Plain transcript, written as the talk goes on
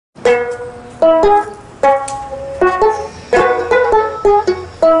Que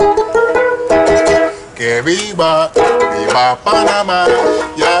viva, viva Panama,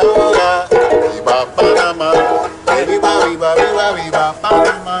 y ahora viva Panama. Que viva, viva, viva, viva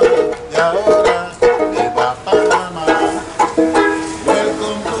Panama, y ahora viva Panama.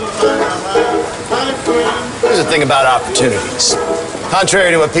 Welcome to Panama, my friend. Here's the thing about opportunities. Contrary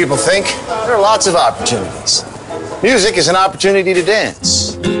to what people think, there are lots of opportunities. Music is an opportunity to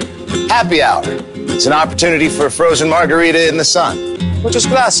dance. Happy hour is an opportunity for a frozen margarita in the sun. Muchas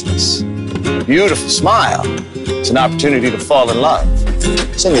gracias. Beautiful smile. It's an opportunity to fall in love.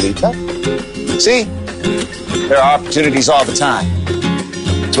 Senorita. See? There are opportunities all the time.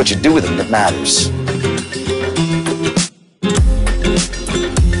 It's what you do with them that matters.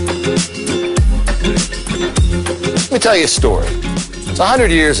 Let me tell you a story. It's 100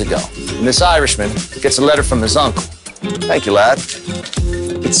 years ago, and this Irishman gets a letter from his uncle. Thank you, lad.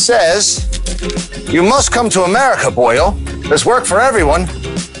 It says, "You must come to America, boyo. There's work for everyone.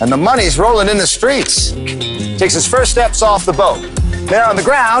 And the money's rolling in the streets." Takes his first steps off the boat. There on the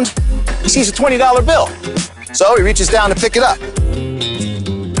ground, he sees a $20 bill. So he reaches down to pick it up.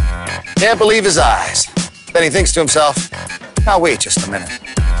 Can't believe his eyes. Then he thinks to himself, now wait just a minute.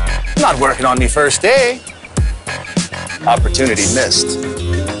 I'm not working on me first day. Opportunity missed.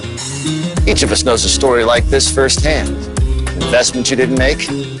 Each of us knows a story like this firsthand. Investment you didn't make.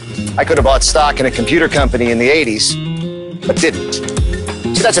 I could have bought stock in a computer company in the 80s, but didn't.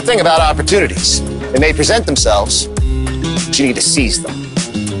 See, that's the thing about opportunities. They may present themselves, but you need to seize them.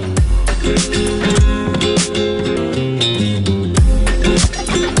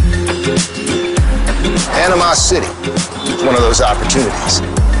 Panama City is one of those opportunities.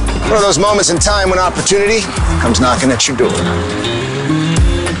 One of those moments in time when opportunity comes knocking at your door.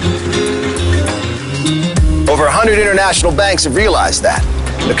 Over 100 international banks have realized that.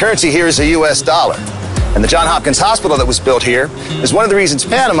 The currency here is a US dollar. And the Johns Hopkins Hospital that was built here is one of the reasons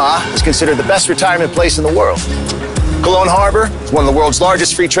Panama is considered the best retirement place in the world. Cologne Harbor is one of the world's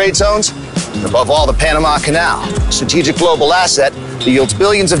largest free trade zones, and above all, the Panama Canal, a strategic global asset that yields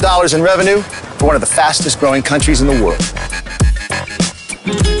billions of dollars in revenue for one of the fastest growing countries in the world.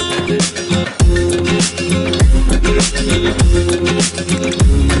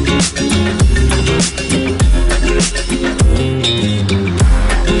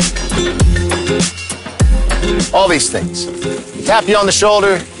 All these things. They tap you on the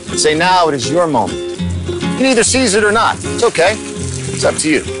shoulder and say, now it is your moment. You can either seize it or not. It's okay. It's up to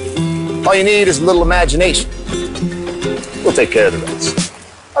you. All you need is a little imagination. We'll take care of the rest.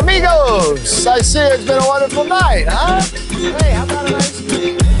 Amigos, I see it's been a wonderful night, huh? Hey, how about a nice